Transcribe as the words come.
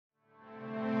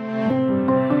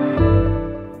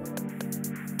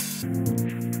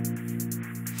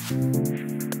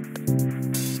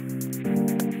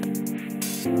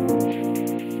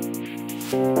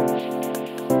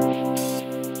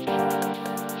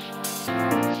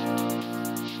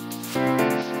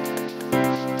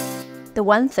The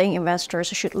one thing investors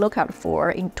should look out for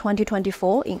in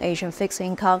 2024 in Asian fixed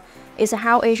income is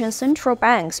how Asian central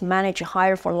banks manage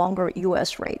higher for longer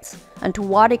US rates, and to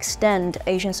what extent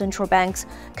Asian central banks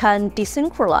can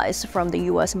desynchronize from the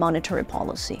US monetary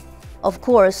policy. Of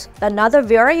course, another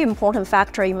very important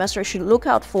factor investors should look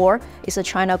out for is the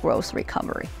China growth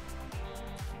recovery.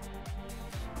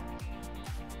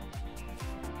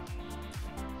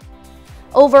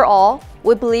 Overall,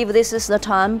 we believe this is the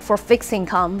time for fixed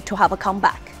income to have a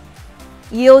comeback.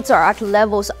 Yields are at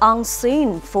levels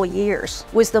unseen for years,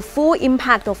 with the full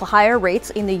impact of higher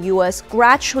rates in the US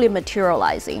gradually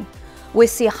materializing. We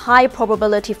see high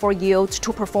probability for yields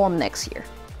to perform next year.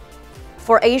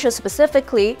 For Asia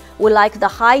specifically, we like the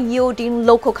high-yielding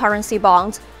local currency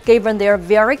bonds given their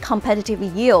very competitive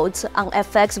yields on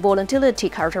FX volatility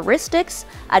characteristics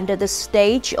and the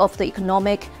stage of the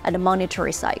economic and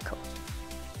monetary cycle.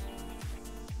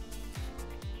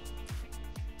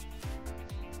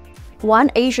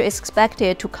 One, Asia is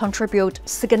expected to contribute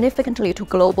significantly to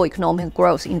global economic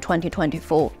growth in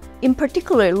 2024. In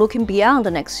particular, looking beyond the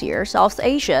next year, South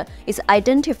Asia is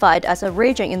identified as a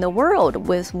region in the world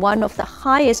with one of the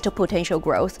highest potential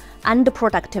growth and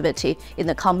productivity in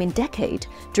the coming decade,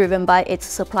 driven by its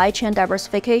supply chain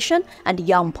diversification and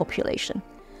young population.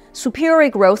 Superior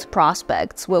growth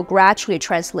prospects will gradually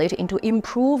translate into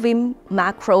improving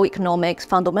macroeconomic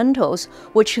fundamentals,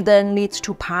 which then leads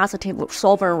to positive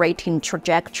sovereign rating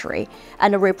trajectory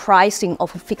and repricing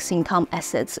of fixed income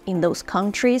assets in those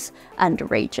countries and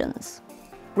regions.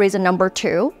 Reason number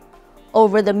two,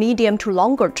 over the medium to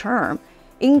longer term,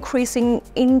 increasing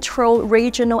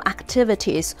intra-regional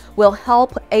activities will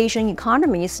help Asian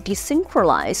economies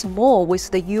desynchronize more with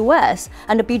the US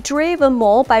and be driven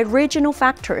more by regional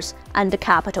factors and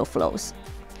capital flows.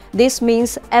 This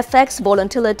means FX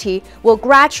volatility will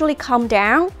gradually come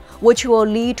down, which will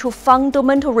lead to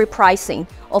fundamental repricing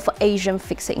of Asian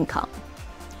fixed income.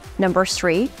 Number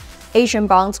three, Asian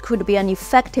bonds could be an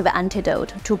effective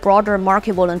antidote to broader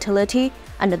market volatility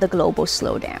and the global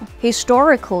slowdown.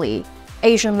 Historically,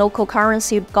 Asian local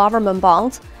currency government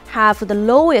bonds have the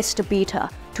lowest beta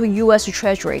to US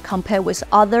Treasury compared with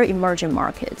other emerging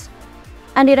markets,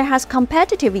 and it has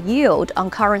competitive yield on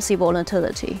currency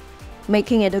volatility,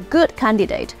 making it a good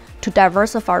candidate to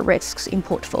diversify risks in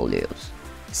portfolios.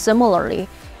 Similarly,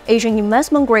 Asian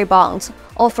investment-grade bonds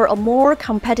offer a more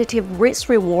competitive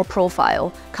risk-reward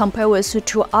profile compared with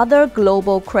to other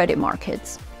global credit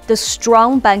markets. The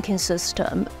strong banking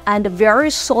system and very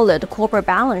solid corporate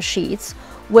balance sheets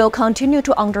will continue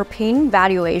to underpin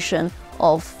valuation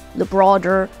of the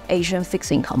broader Asian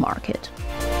fixed income market.